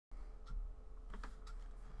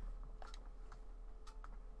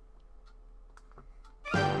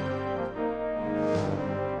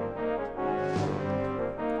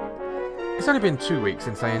It's only been 2 weeks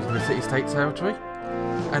since I entered the city-state territory,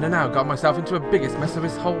 and I now got myself into the biggest mess of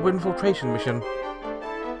this whole infiltration mission.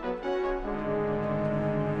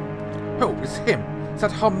 Oh, it's him! It's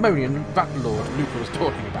that Harmonian Rat Lord Luca was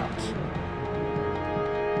talking about.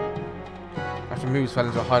 After Muse fell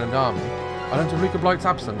into a Highland army, I learned of Luca Blight's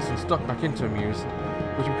absence and stuck back into Muse,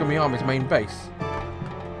 which would become the army's main base.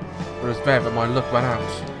 But it was there that my luck ran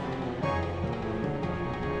out.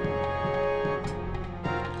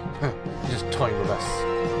 He's just toying with us.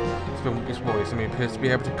 This warrior suddenly appears to be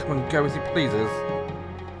able to come and go as he pleases.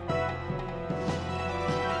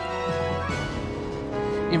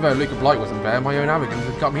 Even though Luca Blight wasn't there, my own arrogance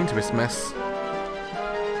had got me into this mess.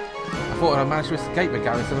 I thought I'd managed to escape the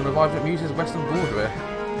garrison and arrived at Muse's western border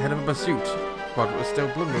ahead of a pursuit squad that was still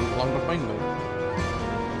blundering along behind me.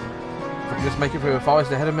 If I could just make it through the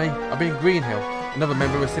forest ahead of me, I'd be in Greenhill, another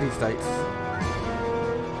member of the city-states.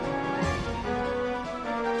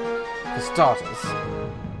 For starters,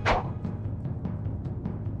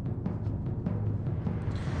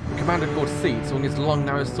 the commander called Seed swung his long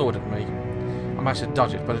narrow sword at me. I managed to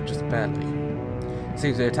dodge it, but just barely. It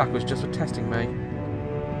seems the attack was just for testing me.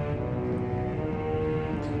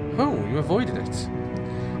 Oh, you avoided it.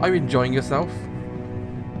 Are you enjoying yourself?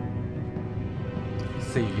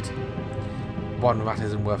 Seed. One rat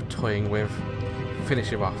isn't worth toying with. Finish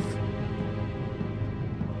him off.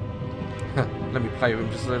 Let me play with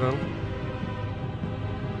him just a little.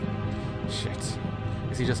 Shit.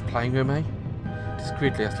 Is he just playing with me?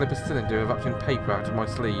 Discreetly, I slip a cylinder of wrapped-in paper out of my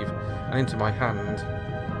sleeve and into my hand.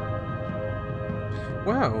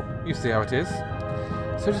 Well, you see how it is.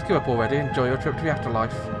 So just give up already and enjoy your trip to the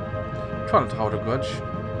afterlife. Try not to hold a grudge.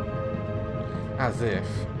 As if.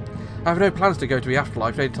 I have no plans to go to the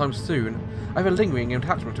afterlife anytime soon. I have a lingering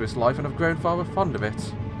attachment to this life and have grown rather fond of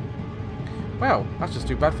it. Well, that's just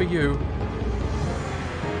too bad for you.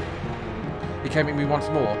 He came at me once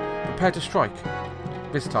more, prepared to strike.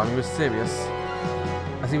 This time he was serious.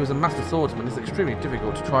 As he was a master swordsman, it's extremely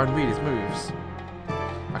difficult to try and read his moves.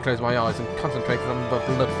 I closed my eyes and concentrated on the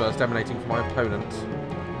bloodthirst emanating from my opponent.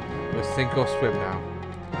 It was sink or swim now.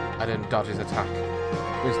 I didn't dodge his attack,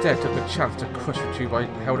 but instead took the chance to crush the tube I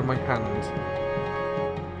held in my hand.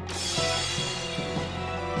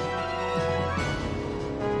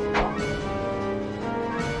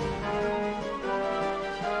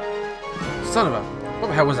 Son of a... what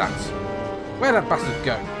the hell was that? Where'd that bastard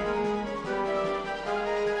go?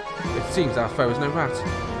 It seems our foe is no rat.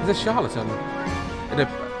 He's a charlatan.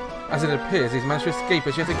 As it appears, he's managed to escape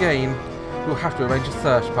us yet again. We'll have to arrange a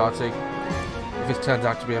search party. If this turns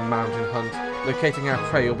out to be a mountain hunt, locating our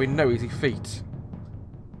prey will be no easy feat.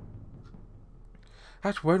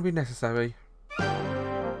 That won't be necessary.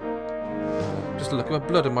 Just look at the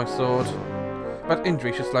blood on my sword. That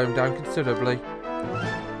injury should slow him down considerably.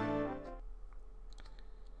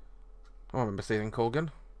 I remember seeing Colgan.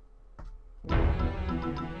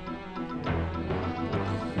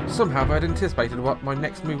 Somehow I had anticipated what my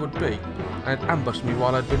next move would be, and had ambushed me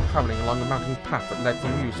while I had been travelling along the mountain path that led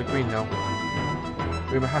from Muse to Greenhill.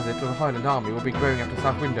 Rumour has it that the Highland army will be growing out of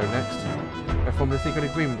South Window next. They formed a secret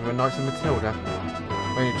agreement with the Knights of Matilda.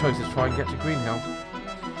 My only choice is to try and get to Greenhill.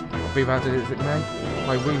 Be that as it may,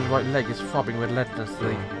 my wounded right leg is throbbing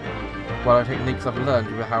relentlessly. One of the techniques I've learned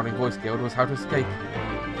with the Howling Voice Guild was how to escape.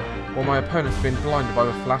 While my opponents had been blinded by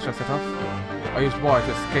the flash I set off, I used wire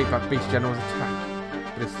to escape that beast general's attack,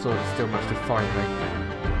 but his sword has still managed to find me.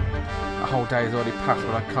 A whole day has already passed,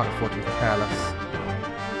 but I can't afford to be careless.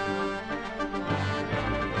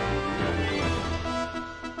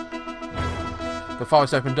 The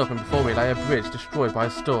forest opened up and before me lay a bridge destroyed by a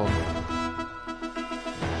storm.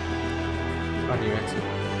 I knew it.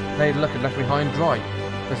 They'd look and left me high and dry.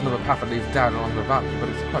 There's another path that leads down along the valley, but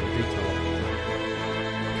it's quite detailed.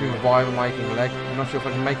 Between the wire and my aching leg, I'm not sure if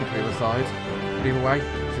I can make it to the other side. But either way,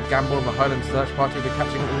 it's a gamble and the Highland search party will be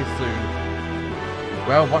catching up with me soon.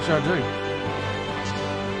 Well, what should I do?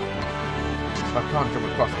 I can't jump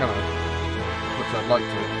across, can I? Which I'd like to.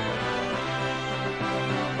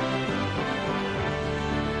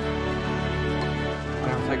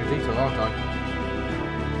 Take a detour, aren't I?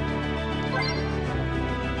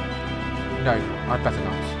 No, I'd better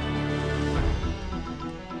not.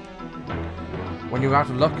 When you're out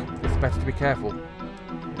of luck, it's better to be careful.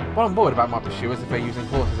 While I'm worried about my pursuers, if they're using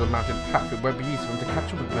horses on mountain path, it won't be easy for them to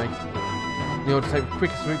catch up with me. In order to take the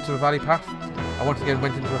quickest route to the valley path, I once again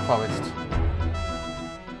went into a forest.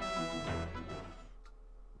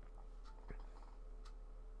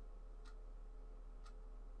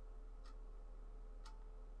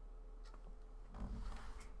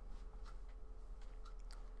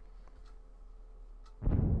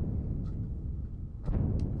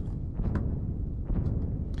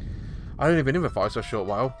 I'd only been in the forest for a short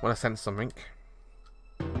while when I sensed something.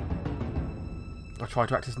 I tried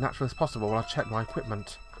to act as natural as possible while I checked my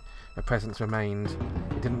equipment. My presence remained.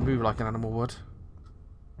 It didn't move like an animal would.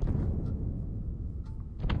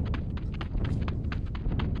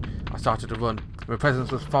 I started to run. My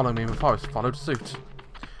presence was following me in the forest, followed suit.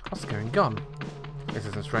 What's going on? This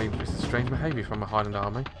is strange behaviour from a Highland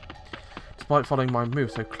army. Despite following my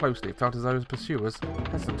move so closely, it felt as though his pursuers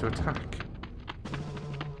hesitant to attack.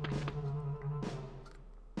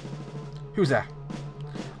 Who's there?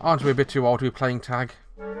 Aren't we a bit too old to be playing tag?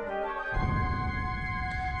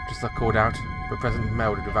 Just as I called out, the presence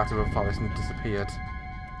melded with that of the forest and disappeared.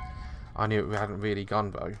 I knew it hadn't really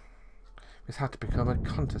gone though. This had to become a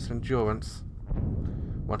contest of endurance.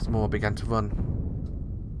 Once more I began to run.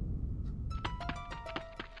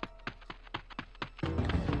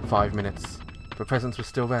 5 minutes. The presence was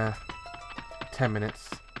still there. 10 minutes.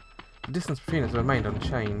 The distance between us remained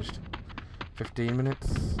unchanged. 15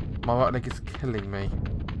 minutes. My right leg is killing me.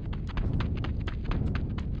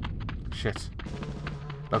 Shit.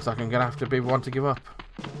 Looks like I'm gonna have to be one to give up.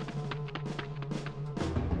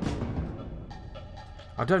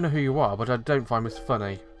 I don't know who you are, but I don't find this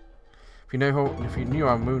funny. If you knew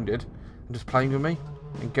I'm wounded and just playing with me,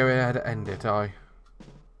 then go ahead and end it,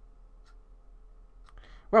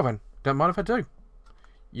 Well then, don't mind if I do.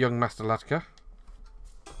 Young Master Latkje.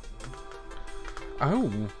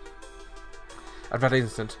 Oh. At that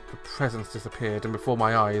instant, the presence disappeared, and before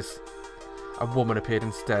my eyes, a woman appeared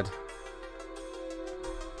instead.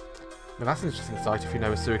 Now that's an interesting sight if you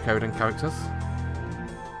know the Suikoden characters.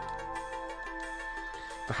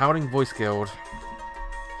 The Howling Voice Guild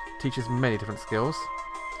teaches many different skills.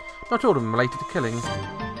 Not all of them related to killing.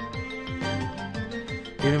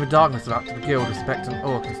 Even in the darkness of the guild, respect and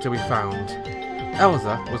awe can still be found.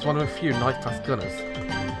 Elza was one of a few Knight class gunners,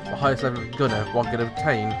 the highest level of gunner one could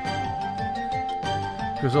obtain.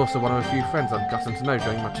 He was also one of a few friends I'd gotten to know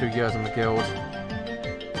during my 2 years in the guild.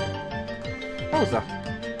 Elza.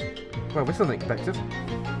 Well, this is unexpected.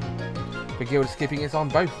 The guild is keeping its on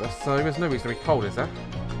both of us, so there's no reason to be cold, is there?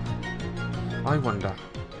 I wonder.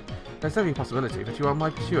 There's every possibility that you are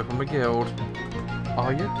my pursuer from the guild.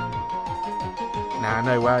 Are you? Nah,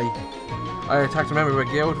 no way. I attacked a member of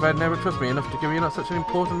a guild, they'd never trust me enough to give you such an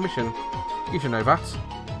important mission. You should know that.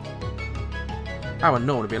 That would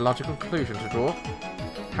normally be a logical conclusion to draw.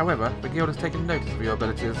 However, the guild has taken notice of your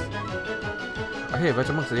abilities. I hear that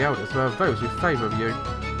amongst the elders there are those who favour of you.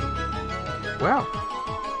 Well,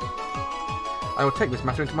 I will take this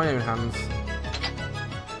matter into my own hands.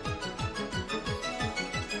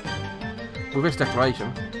 With this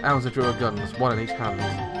declaration, Elza drew her guns, one in each hand.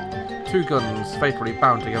 2 guns faithfully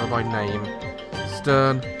bound together by name,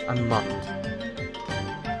 Stern and Mond.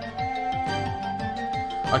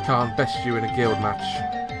 I can't best you in a guild match.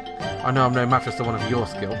 I know I'm no match for someone of your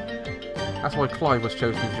skill. That's why Clive was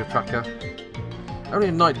chosen as your tracker. Only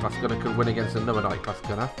a Knight class gunner could win against another Knight class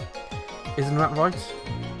gunner. Isn't that right?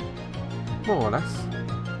 More or less.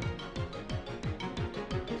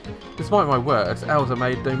 Despite my words, Elza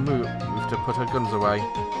made no move to put her guns away.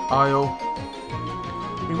 I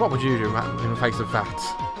mean, what would you do in the face of that?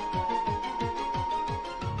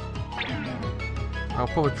 I'll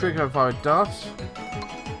pull the trigger via a dart,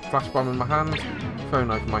 flash bomb in my hand, phone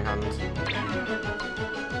knife in my hand.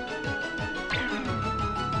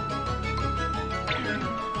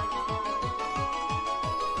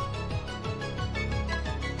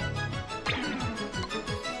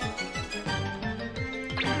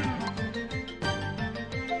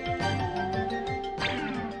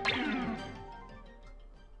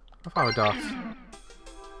 I'll fire a dart. I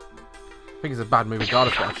think it's a bad move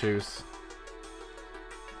regardless of what I choose.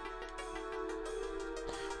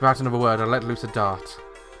 Without another word, I let loose a dart.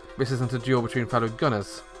 This isn't a duel between fellow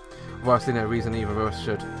gunners, although I see no reason either of us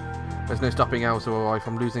should. There's no stopping Elza or I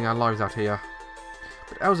from losing our lives out here.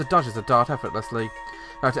 But Elza dodges the dart effortlessly,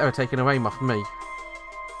 without it ever taking her aim off me.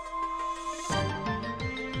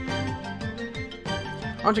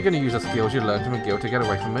 Aren't you going to use the skills you learned from the guild to get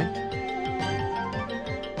away from me?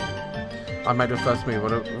 I made her first move,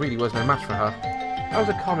 but it really was no match for her.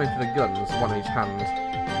 Elza calmly into the guns, one in each hand.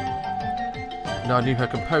 And I knew her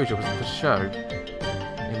composure was for show.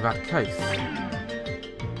 In that case.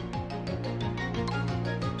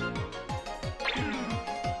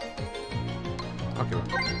 Okay.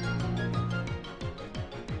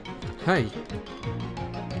 Hey!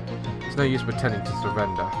 There's no use pretending to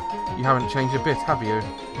surrender. You haven't changed a bit, have you?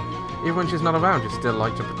 Even when she's not around, you still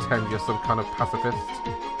like to pretend you're some kind of pacifist.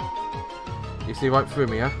 You see right through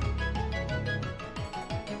me, eh?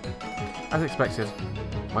 As expected.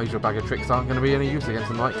 My usual bag of tricks aren't going to be any use against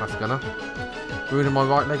a Knight class gunner. wound in my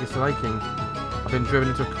right leg is still aching. I've been driven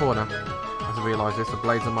into a corner. As I realised this, the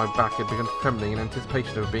blades on my back had begun trembling in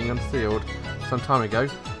anticipation of being unsealed some time ago.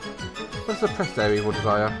 What a suppressed their evil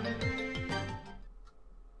desire.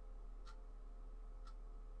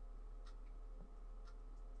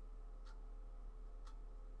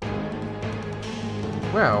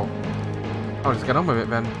 Well, I'll just get on with it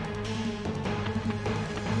then.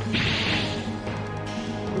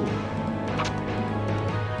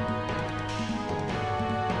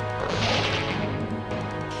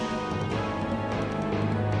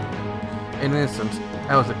 In an instant,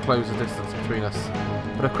 Elza closed the distance between us,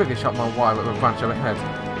 but I quickly shot my wire at the branch overhead,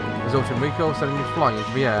 resulting in recoil sending me flying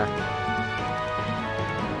into the air.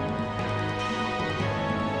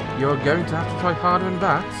 You're going to have to try harder than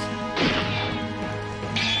that.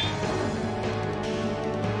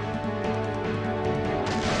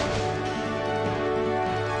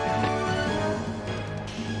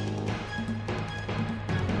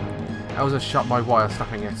 Elza shot my wire,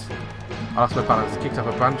 snapping it. I lost my balance, kicked up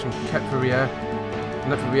a branch and kept through the air,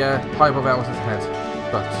 and up through the air, high above Elza's head.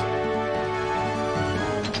 But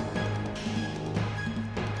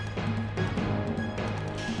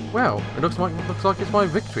well, it looks like it's my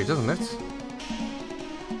victory, doesn't it?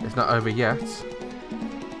 It's not over yet.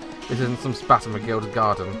 This isn't some spat in the guild's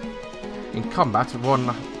garden. In combat, the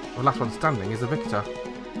last one standing is the victor.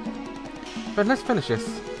 But let's finish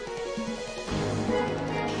this.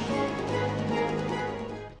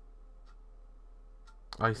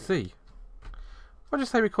 I see. Why did you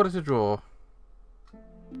say we call it a draw?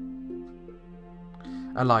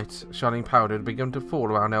 A light, shining powder had begun to fall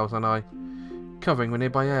around Elza and I, covering the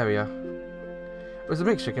nearby area. It was a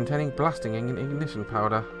mixture containing blasting and ignition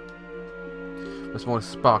powder. The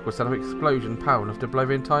smallest spark would set off explosion power enough to blow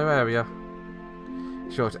the entire area.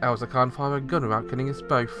 Sure, Elza can't fire a gun without killing us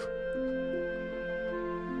both.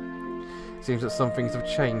 It seems that some things have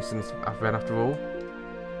changed since then after all.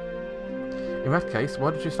 In that case,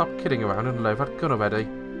 why did you stop kidding around and load that gun already?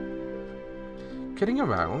 Kidding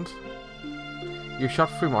around? You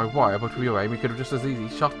shot through my wire, but with your aim you could have just as easily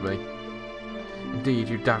shot me. Indeed,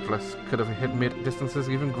 you doubtless could have hit mid-distances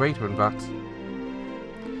even greater than that.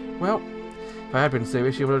 Well, if I had been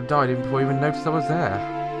serious, you would have died even before you even noticed I was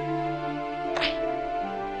there.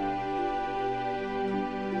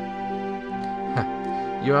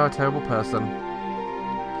 You are a terrible person.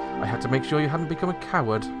 I had to make sure you hadn't become a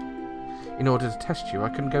coward. In order to test you, I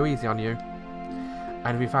couldn't go easy on you.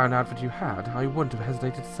 And if we found out that you had, I wouldn't have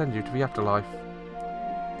hesitated to send you to the afterlife.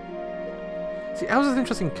 See, Elza's an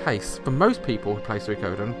interesting case. For most people who play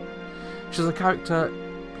Suikoden, she's a character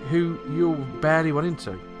who you'll barely run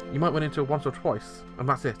into. You might run into her once or twice, and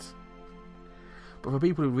that's it. But for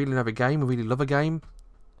people who really know the game, who really love a game,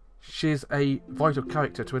 she's a vital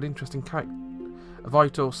character to an interesting character. A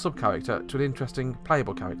vital sub-character to an interesting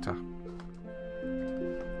playable character.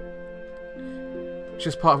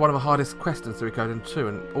 She's part of one of the hardest quests in Suikoden 2,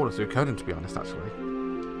 and all of Suikoden, to be honest, actually.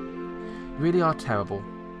 You really are terrible.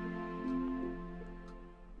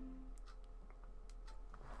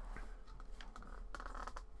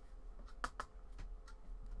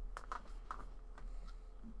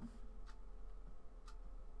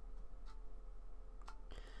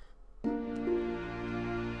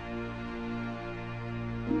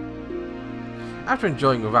 After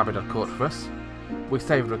enjoying the rabbit I'd caught for us, we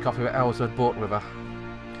savoured a copy that Elza had brought with her.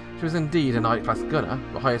 She was indeed a Knight class gunner,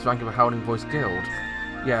 the highest rank of the Howling Voice Guild.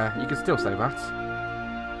 Yeah, you could still say that.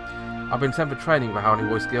 I've been sent for training with the Howling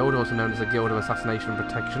Voice Guild, also known as the Guild of Assassination and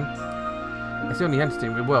Protection. It's the only entity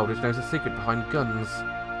in the world which knows the secret behind guns.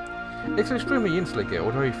 It's an extremely insular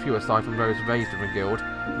guild, very few aside from those raised in the guild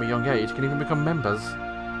from a young age can even become members.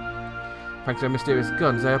 Thanks to their mysterious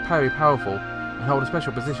guns, they are very powerful and hold a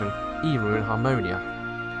special position, even within Harmonia.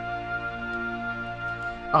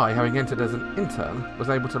 I, having entered as an intern, was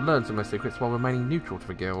able to learn some of their secrets while remaining neutral to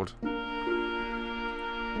the guild.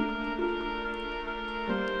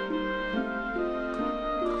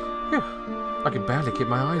 Phew, I could barely keep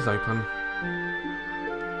my eyes open.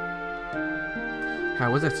 How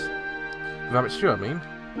was it? Rabbit stew, I mean.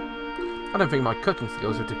 I don't think my cooking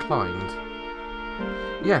skills have declined.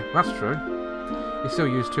 Yeah, that's true. You still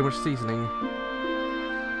use too much seasoning.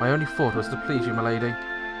 My only thought was to please you, my lady.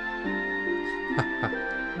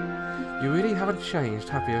 You really haven't changed,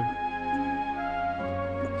 have you?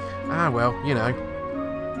 Ah, well, you know.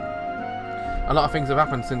 A lot of things have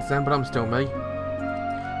happened since then, but I'm still me.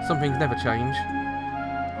 Some things never change.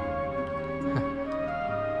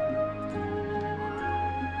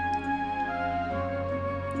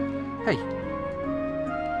 Hey.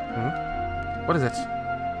 What is it?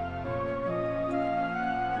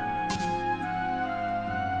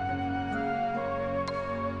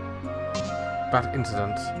 bad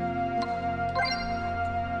incident.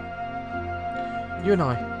 You and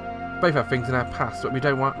I both have things in our past that we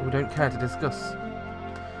don't care to discuss.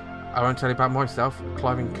 I won't tell you about myself,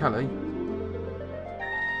 Clive and Kelly.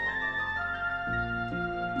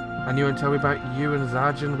 And you won't tell me about you and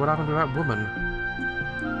Zaj and what happened to that woman.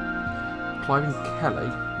 Clive and Kelly?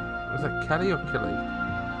 Was that Kelly or Killy?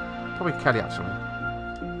 Probably Kelly, actually.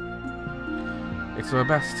 It's for the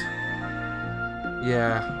best.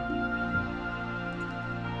 Yeah.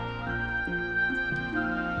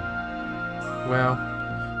 Well,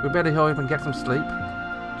 we better hurry up and get some sleep.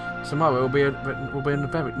 Tomorrow will be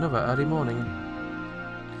another early morning.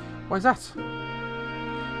 Why is that?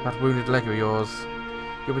 That wounded leg of yours.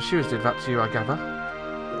 Your shoes did that to you, I gather.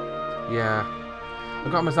 Yeah. I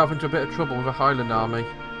got myself into a bit of trouble with the Highland army.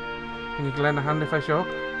 Can you lend a hand if I show up?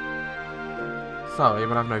 Sorry,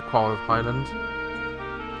 but I've no quarrel with Highland.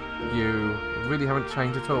 You really haven't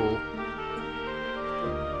changed at all.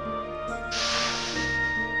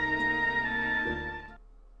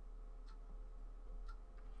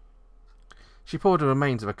 She poured the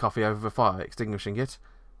remains of her coffee over the fire, extinguishing it,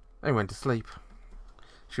 and went to sleep.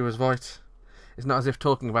 She was right. It's not as if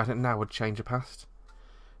talking about it now would change the past.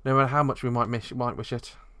 No matter how much we might wish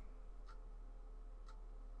it.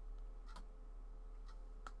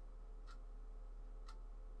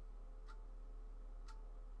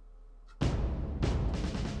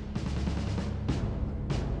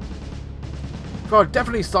 There are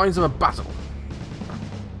definitely signs of a battle.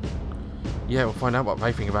 Yeah, we'll find out what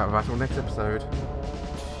they think about the battle next episode.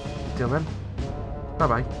 Till then, bye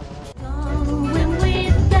bye.